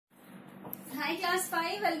Hi class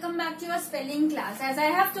 5, welcome back to your spelling class. As I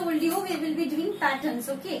have told you, we will be doing patterns,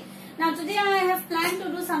 okay? Now today I have planned to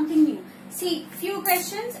do something new. See, few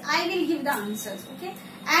questions, I will give the answers, okay?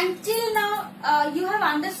 And till now, you have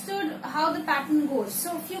understood how the pattern goes.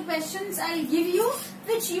 So few questions I will give you,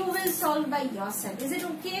 which you will solve by yourself. Is it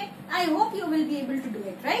okay? I hope you will be able to do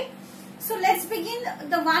it, right? So let's begin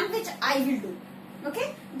the one which I will do,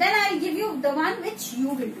 okay? Then I will give you the one which you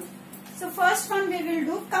will do. So first one we will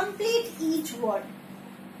do complete each word.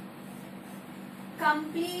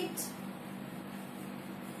 Complete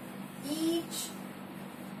each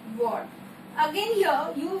word. Again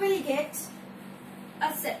here you will get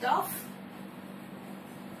a set of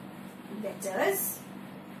letters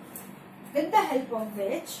with the help of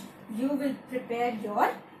which you will prepare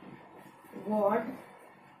your word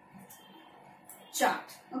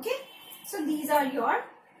chart. Okay. So these are your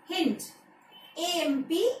hint.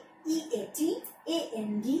 A-M-P E-A-T,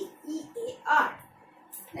 A-N-D, E-A-R.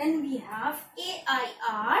 Then we have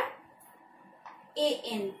A-I-R,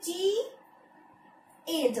 A-N-T,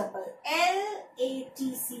 A-double-L,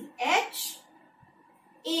 A-T-C-H,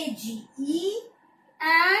 A-G-E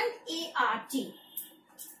and A-R-T.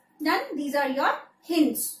 Done? These are your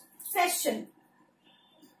hints. Question.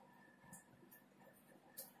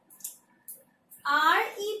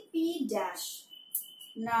 R-E-P dash.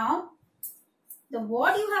 Now, the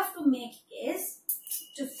word you have to make is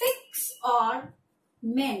to fix or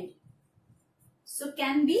mend. So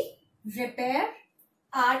can be repair,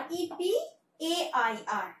 R-E-P-A-I-R.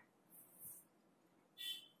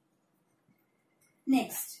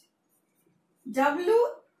 Next, W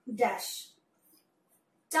dash.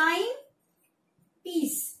 Time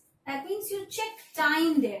piece. That means you check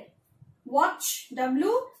time there. Watch,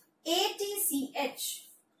 W-A-T-C-H.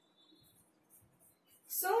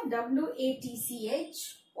 So,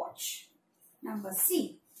 W-A-T-C-H, watch. Number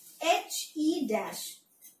C, H-E dash,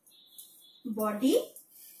 body,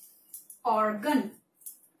 organ.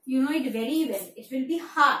 You know it very well. It will be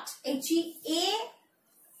heart, H-E-A-R-T.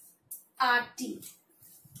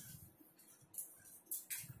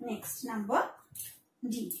 Next, number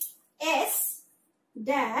D, S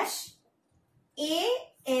dash,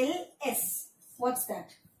 A-L-S. What's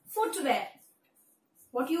that? Footwear.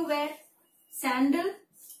 What you wear? Sandal.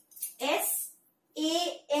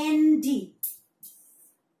 S-A-N-D.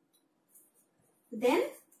 Then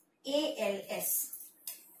A-L-S.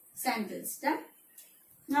 Sandals. Done.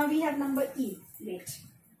 Now we have number E. Wait.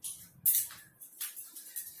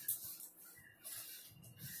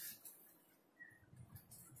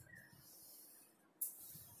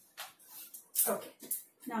 Okay.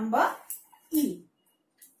 Number E.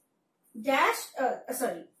 Dash,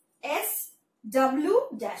 S-W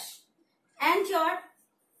dash. And your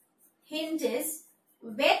hint is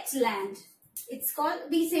wetland. It's called,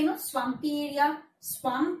 we say no, swampy area,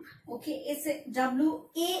 swamp. Okay, it's a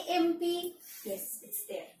W-A-M-P. Yes, it's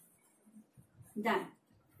there. Done.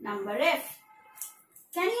 Number F.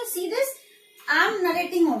 Can you see this? I'm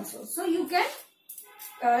narrating also. So you can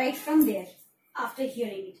write from there after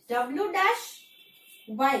hearing it. W dash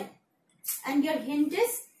Y. And your hint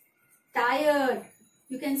is tired.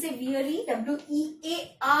 You can say weary,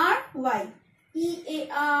 W-E-A-R-Y.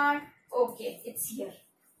 E-A-R. Okay, it's here.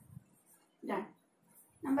 Done.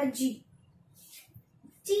 Number G.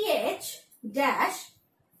 T-H dash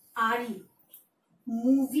R-E.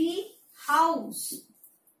 Movie house.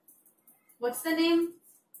 What's the name?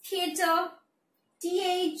 Theater.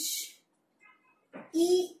 T-H-E-A-T.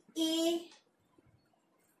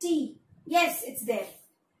 Yes, it's there.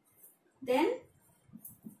 Then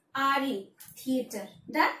R-E. Theater.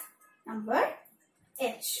 Done. Number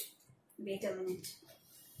H. Wait a minute.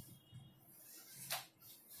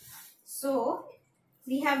 So,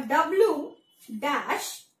 we have W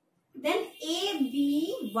dash, then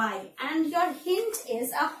A-B-Y. And your hint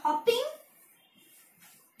is a hopping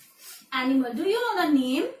animal. Do you know the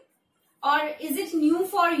name? Or is it new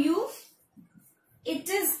for you? It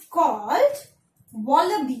is called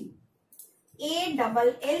wallaby.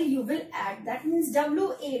 A-double-L you will add. That means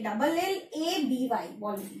W-A-double-L-A-B-Y.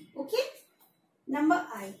 Wallaby. Okay? Number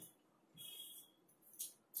I.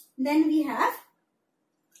 Then we have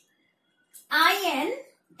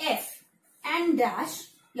I-N-F and dash.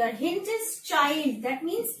 Your hint is child. That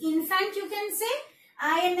means infant you can say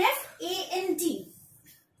I-N-F-A-N-T.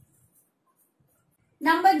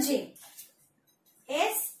 Number J.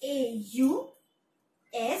 S-A-U-S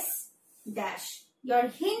dash. Your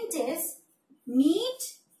hint is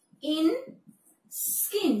meat in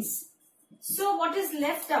skins. So what is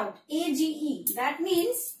left out? A-G-E. That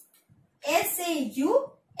means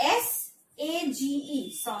S-A-U-S-A-G-E.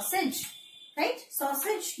 Sausage. right?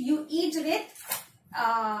 Sausage you eat with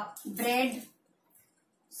bread.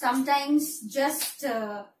 Sometimes just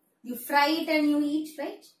you fry it and you eat,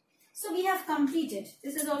 right? So we have completed.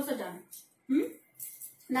 This is also done.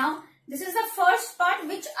 Now, this is the first part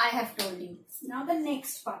which I have told you. Now the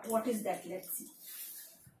next part, what is that? Let's see.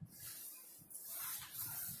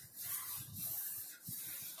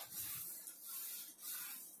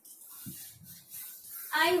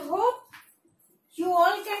 I hope you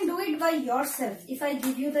all can do it by yourself if I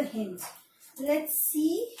give you the hint. Let's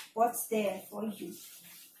see what's there for you.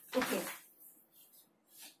 Okay.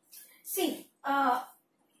 See, add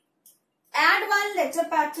one letter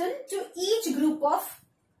pattern to each group of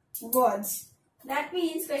words. That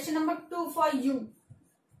means question number 2 for you.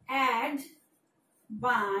 Add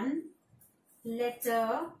one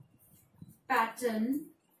letter pattern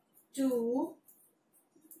to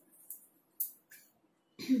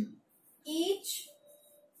each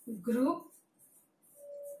group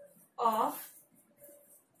of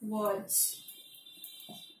words.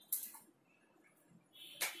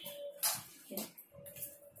 Okay.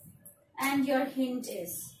 And your hint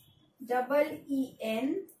is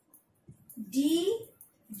EEN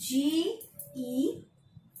DGEEASEER.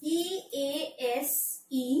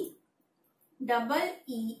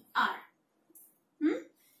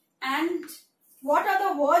 And what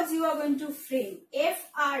are the words you are going to frame?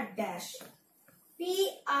 FR dash,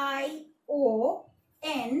 PION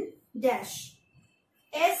dash,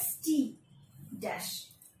 ST dash.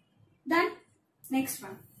 Done. Next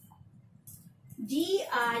one.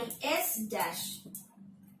 DIS dash,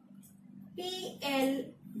 PL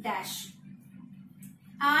dash,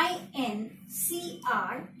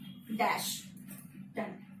 INCR dash.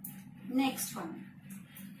 Done. Next one.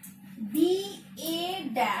 BA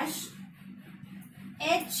dash,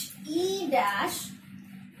 HE dash,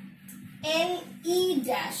 LE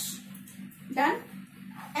dash. Done.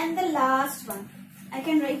 And the last one, I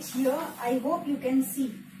can write here. I hope you can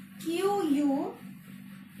see. QU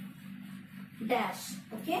dash.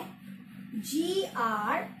 Okay.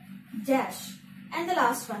 GR dash. And the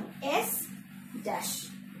last one, S dash.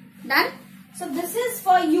 Done. So this is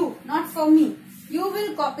for you, not for me. You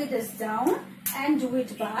will copy this down and do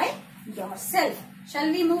it by yourself.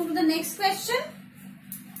 Shall we move to the next question?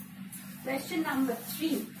 Question number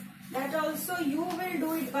 3. That also you will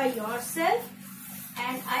do it by yourself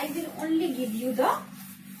and I will only give you the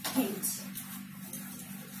hints.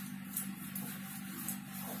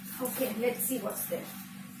 Okay, let's see what's there.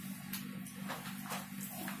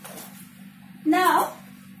 Now,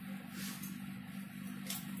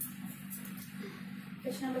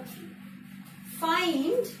 question number 3.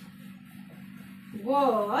 Find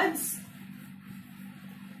words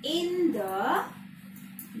in the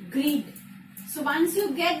grid. So once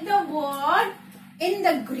you get the word in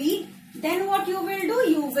the grid, then what you will do?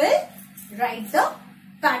 You will write the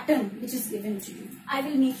pattern which is given to you. I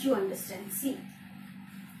will make you understand. See.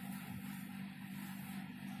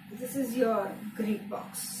 This is your grid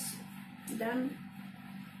box. Done.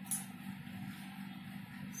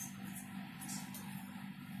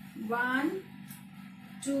 One,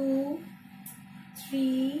 2,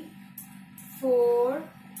 3, 4,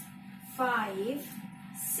 5,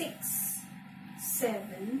 6,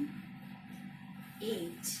 7,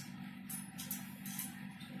 8.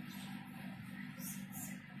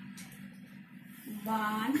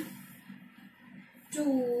 1,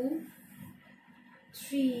 2,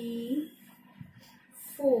 3,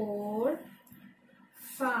 4,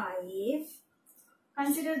 5.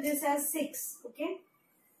 Consider this as 6. Okay.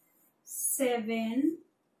 7,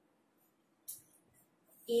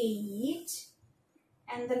 8,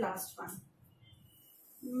 and the last one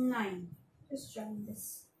 9. Just join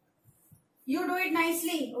this. You do it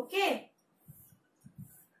nicely. Okay.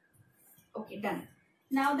 Okay, done.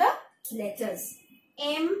 Now the letters.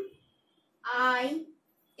 M, I,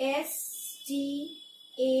 S, T,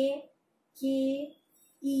 A, K,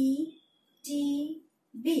 E, T,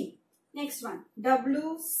 B. Next one.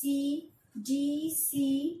 W, C, D,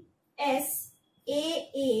 C, S,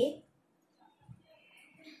 A,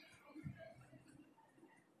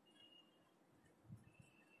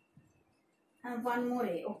 and one more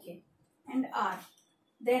A, okay, and R.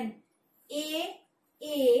 Then A,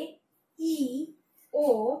 E,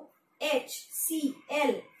 O, H, C,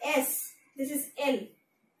 L, S. This is L.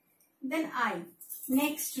 Then I.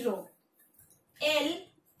 Next row. L,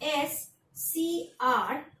 S, C,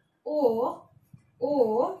 R, O,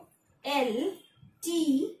 L,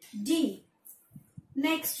 T, D.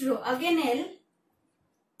 Next row. Again L,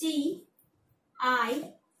 T,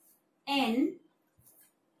 I, N,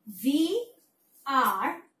 V,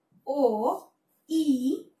 R, O,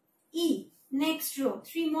 E, E. Next row,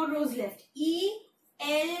 3 more rows left. E,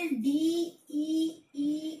 L, D, E,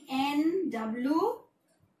 E, N, W,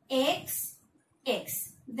 X,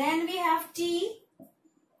 X. Then we have T,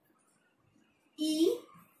 E,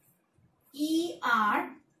 E, R,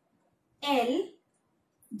 L,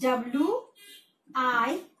 W,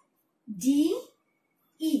 I, D,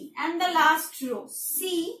 E. And the last row,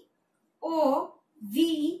 C, O,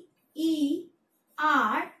 V, E,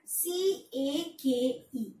 R, C, A, K,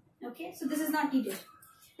 E. Okay, so this is not needed.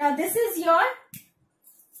 Now this is your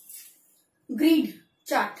grid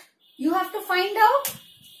chart. You have to find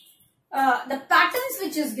out the patterns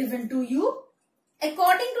which is given to you.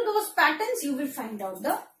 According to those patterns, you will find out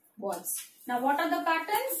the words. Now what are the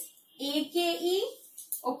patterns? AKE,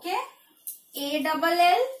 okay,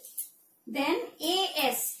 ALL, then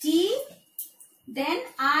AST, then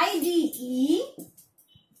IDE,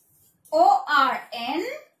 ORN,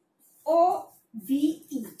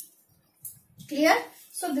 OVE. Clear?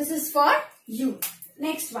 So this is for you.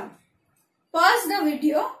 Next one. Pause the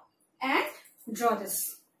video and draw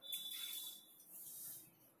this.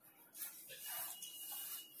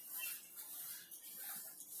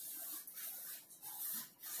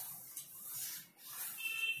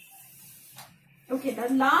 Okay,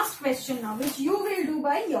 the last question now, which you will do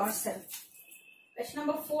by yourself. Question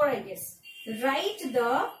number 4, I guess. Write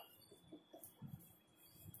the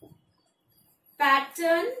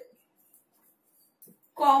pattern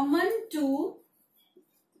common to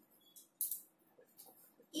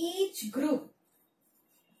each group.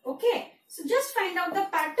 Okay, so just find out the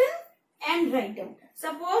pattern and write down.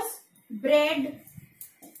 Suppose bread,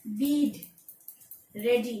 bead,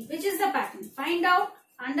 ready. Which is the pattern? Find out,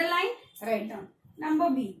 underline, write down.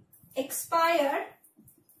 Number B, expire,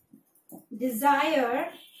 desire,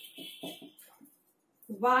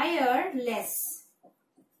 wireless.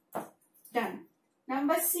 Done.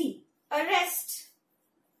 Number C, arrest,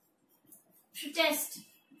 protest,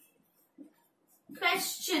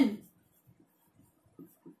 question.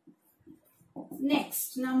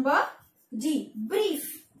 Next, number D,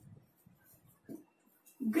 brief,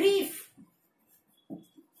 grief,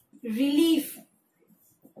 relief.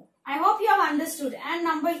 I hope you have understood. And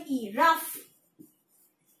number E, rough,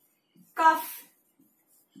 cuff,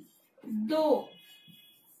 dough.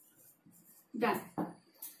 Done.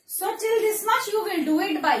 So till this much you will do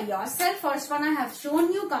it by yourself. First one I have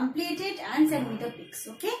shown you. Complete it and send me the pics.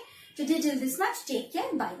 Okay. Today till this much. Take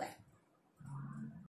care. Bye bye.